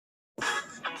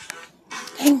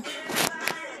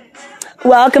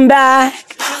Welcome back.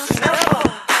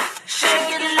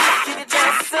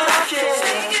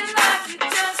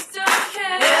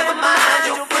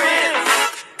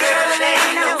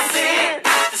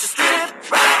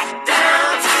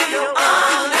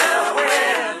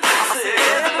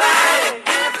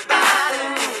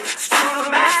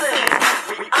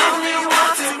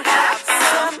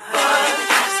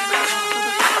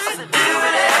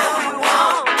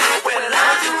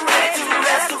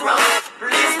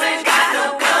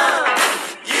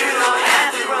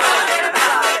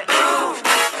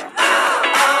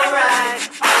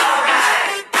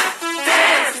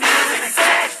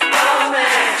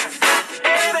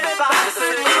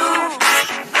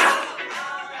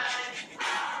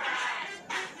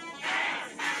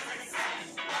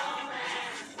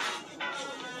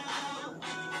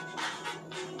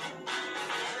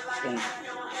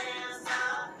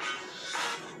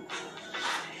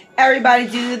 Everybody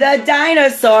do the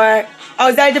dinosaur. Oh,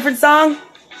 is that a different song?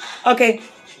 Okay.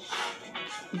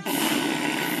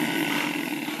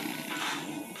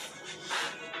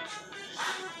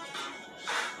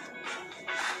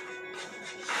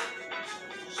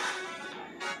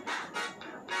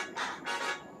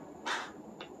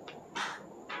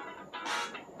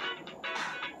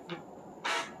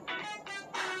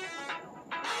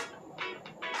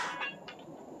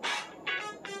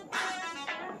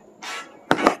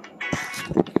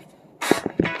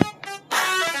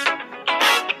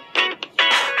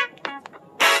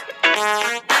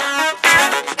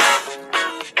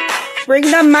 Bring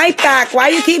the mic back. Why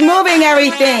you keep moving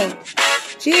everything?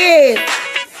 Jeez.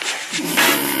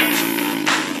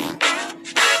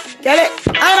 Get it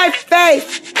out of my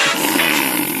face.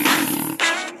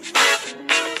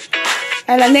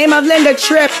 And the name of Linda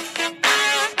Tripp.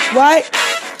 What?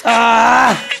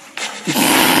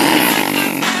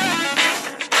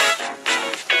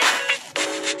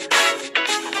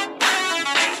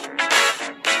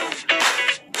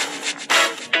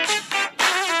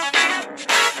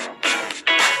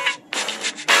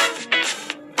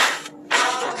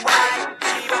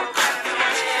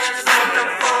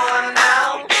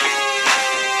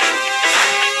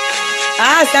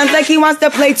 Sounds like he wants to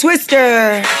play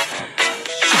Twister.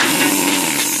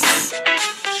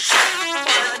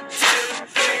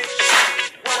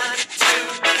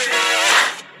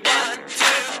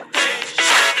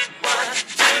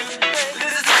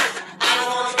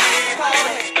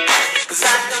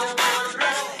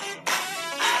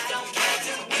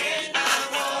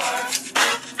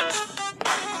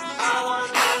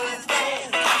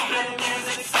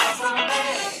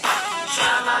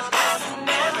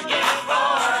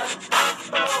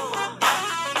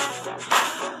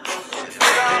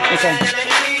 Okay.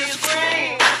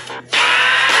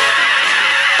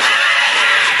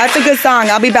 That's a good song.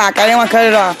 I'll be back. I didn't want to cut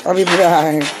it off. I'll be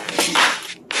back.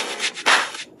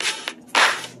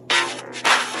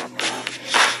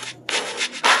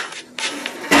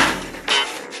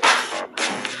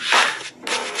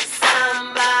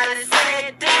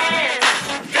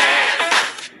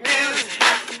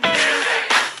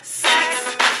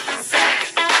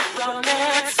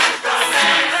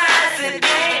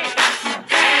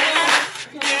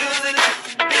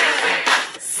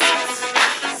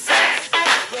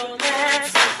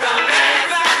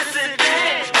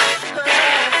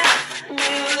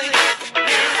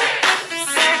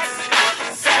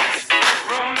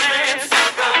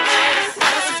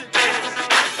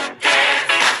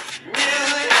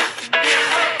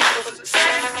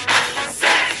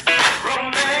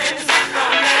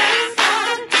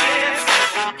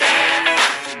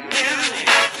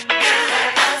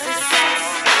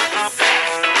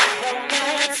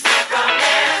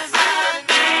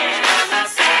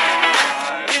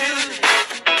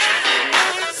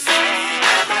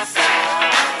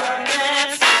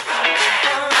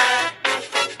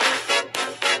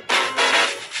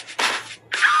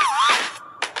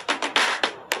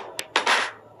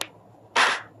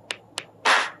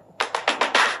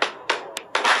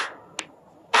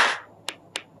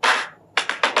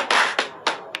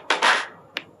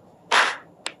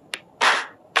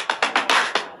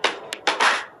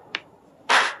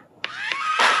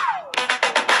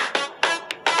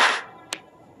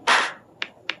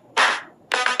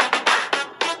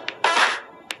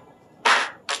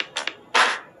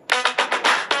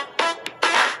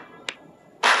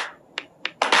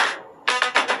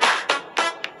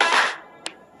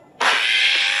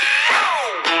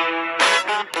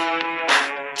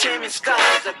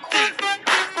 Sky's a thief.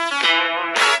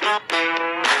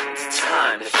 It's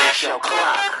time to fix your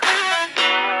clock.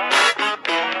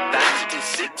 Back to the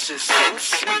 6 or 6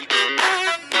 sweet.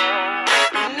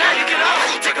 Now you can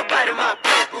all take a bite of my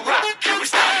purple rock.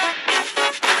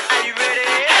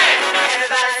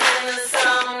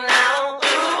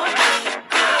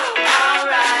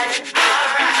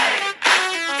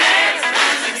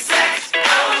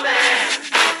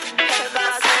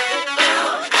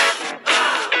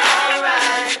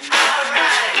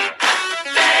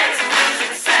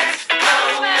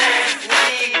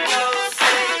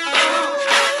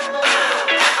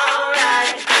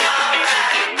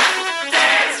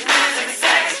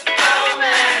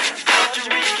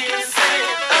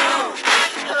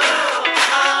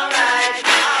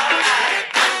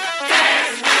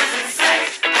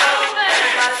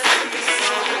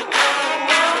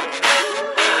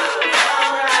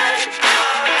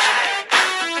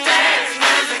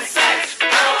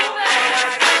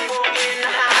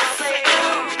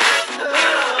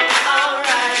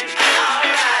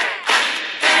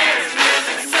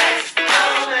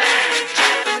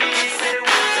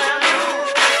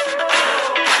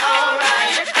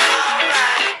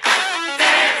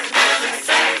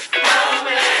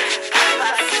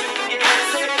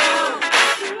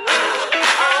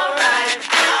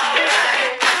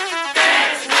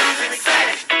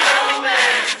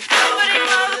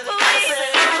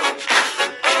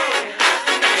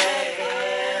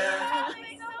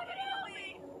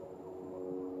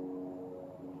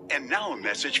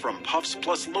 message from Puffs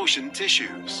Plus Lotion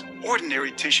tissues.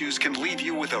 Ordinary tissues can leave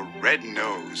you with a red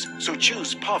nose, so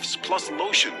choose Puffs Plus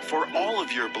Lotion for all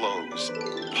of your blows.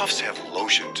 Puffs have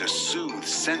lotion to soothe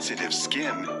sensitive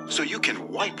skin, so you can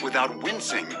wipe without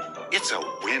wincing. It's a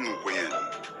win-win.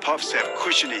 Puffs have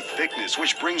cushiony thickness,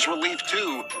 which brings relief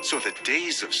too, so the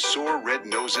days of sore red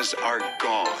noses are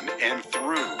gone and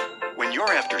through. When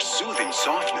you're after soothing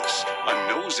softness, a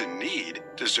nose in need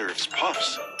deserves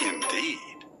Puffs indeed.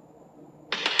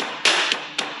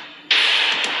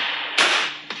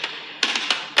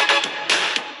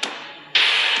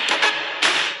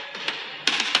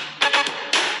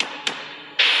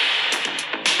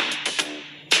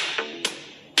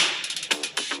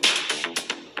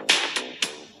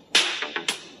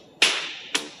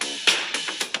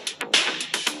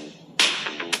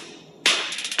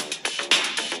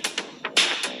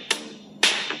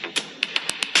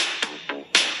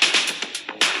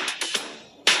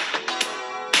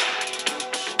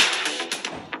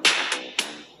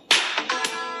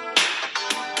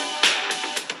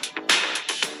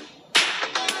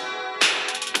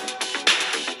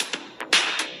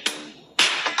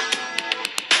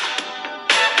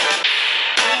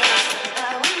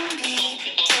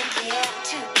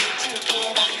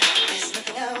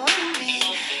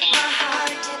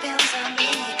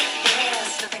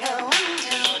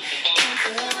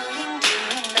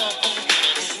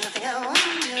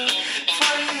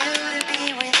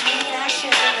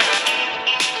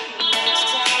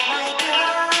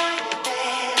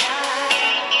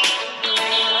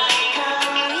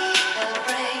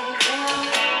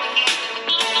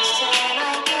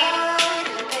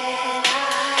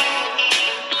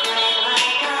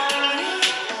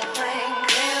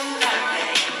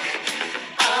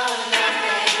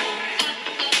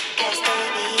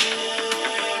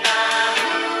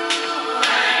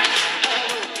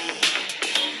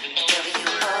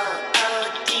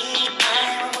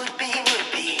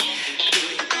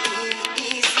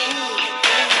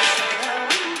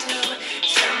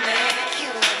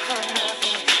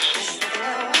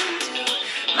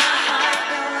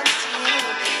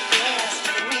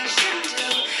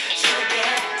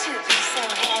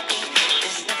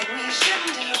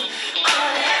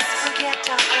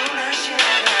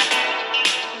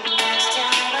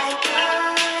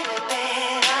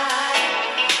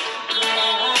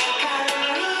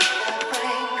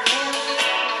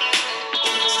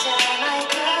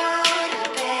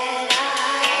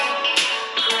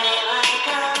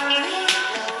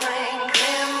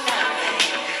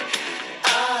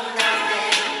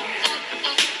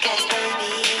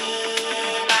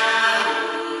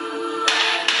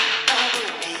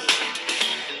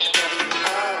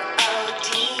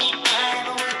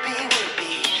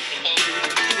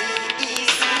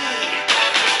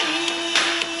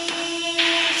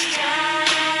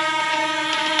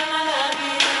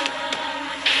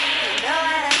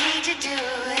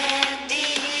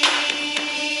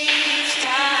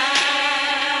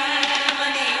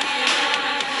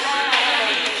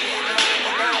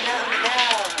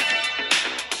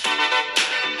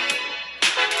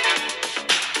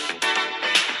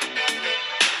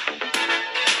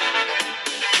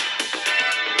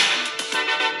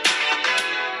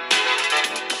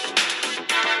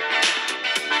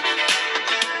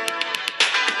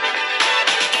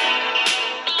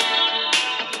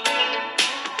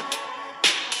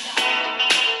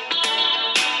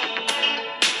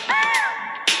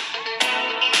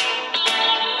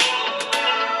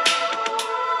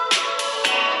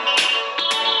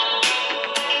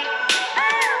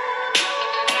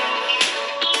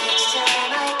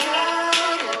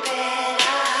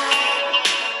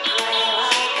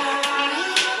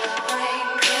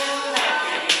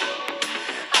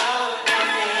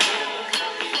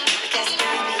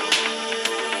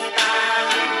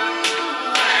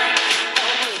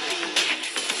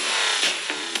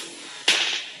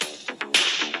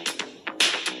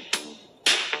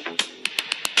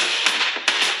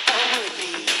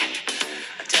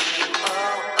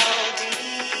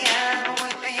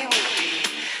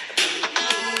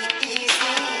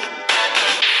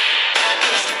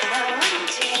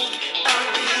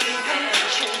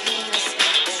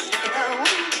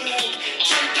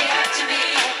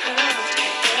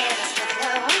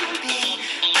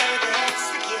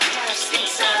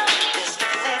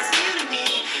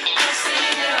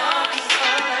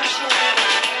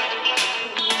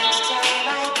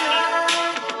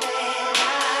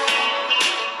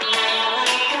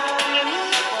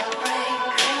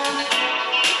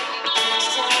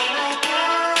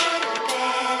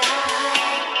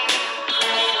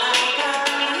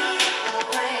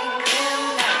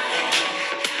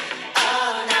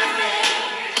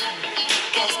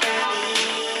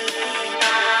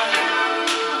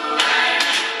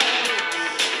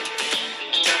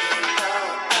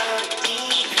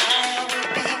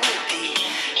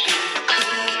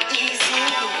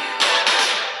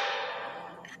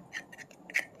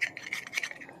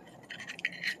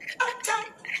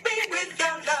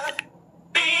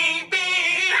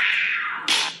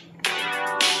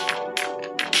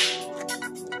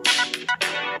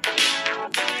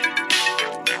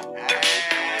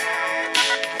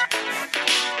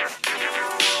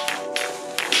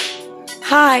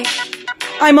 Hi,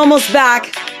 I'm almost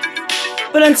back.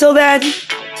 But until then,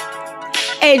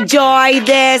 enjoy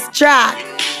this track.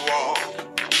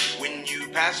 When you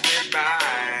pass me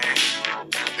by,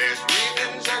 there's three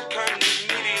things that come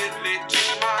immediately to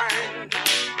mind.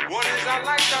 One is I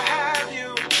like to have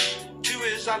you. Two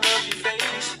is I love your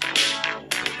face.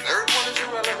 Third one is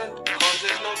irrelevant, cause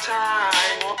there's no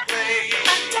time or place.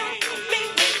 Attack me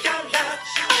with your love.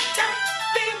 Attack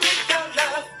me with your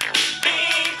love,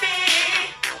 baby.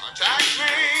 Attack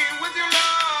me with your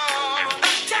love.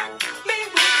 Attack me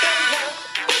with your love.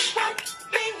 Bushwhack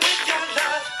me with your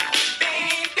love,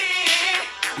 baby.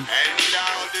 And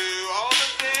I'll do all the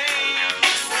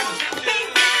things. Attack me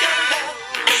with your love.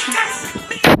 Attack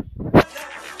me with your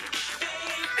love,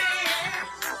 baby.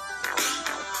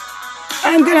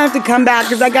 I'm gonna have to come back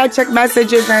because I gotta check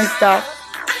messages and stuff.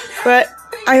 But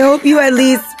I hope you at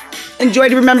least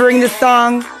enjoyed remembering this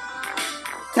song.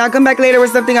 Now I'll come back later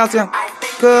with something else.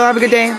 Cool, have a good day.